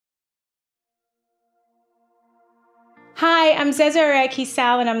Hi, I'm Zeza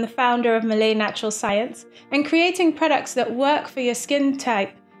Sao and I'm the founder of Malée Natural Science, and creating products that work for your skin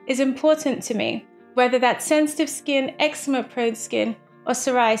type is important to me, whether that's sensitive skin, eczema-prone skin, or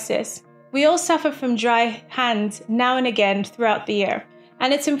psoriasis. We all suffer from dry hands now and again throughout the year,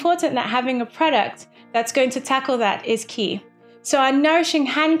 and it's important that having a product that's going to tackle that is key. So our Nourishing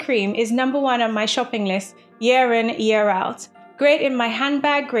Hand Cream is #1 on my shopping list year in, year out. Great in my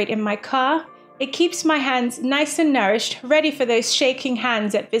handbag, great in my car. It keeps my hands nice and nourished, ready for those shaking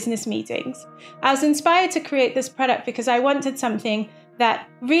hands at business meetings. I was inspired to create this product because I wanted something that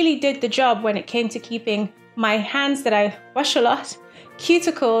really did the job when it came to keeping my hands that I wash a lot,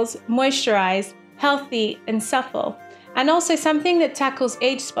 cuticles moisturized, healthy and supple, and also something that tackles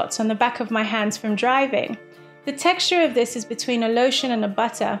age spots on the back of my hands from driving. The texture of this is between a lotion and a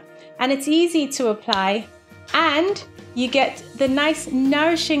butter, and it's easy to apply, and you get the nice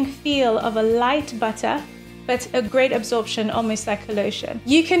nourishing feel of a light butter, but a great absorption, almost like a lotion.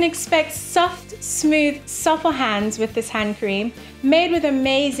 You can expect soft, smooth, supple hands with this hand cream, made with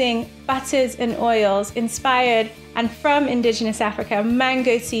amazing butters and oils inspired and from indigenous Africa: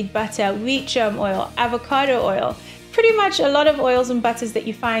 mango seed butter, wheat germ oil, avocado oil, pretty much a lot of oils and butters that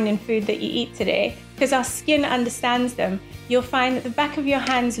you find in food that you eat today, because our skin understands them. You'll find that the back of your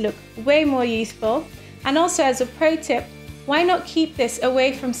hands look way more youthful. And also, as a pro tip, why not keep this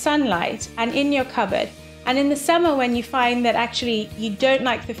away from sunlight and in your cupboard? And in the summer, when you find that actually you don't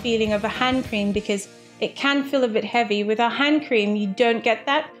like the feeling of a hand cream because it can feel a bit heavy, with our hand cream you don't get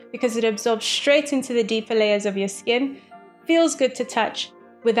that because it absorbs straight into the deeper layers of your skin. Feels good to touch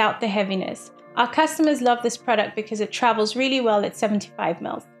without the heaviness. Our customers love this product because it travels really well at 75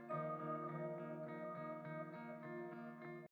 ml.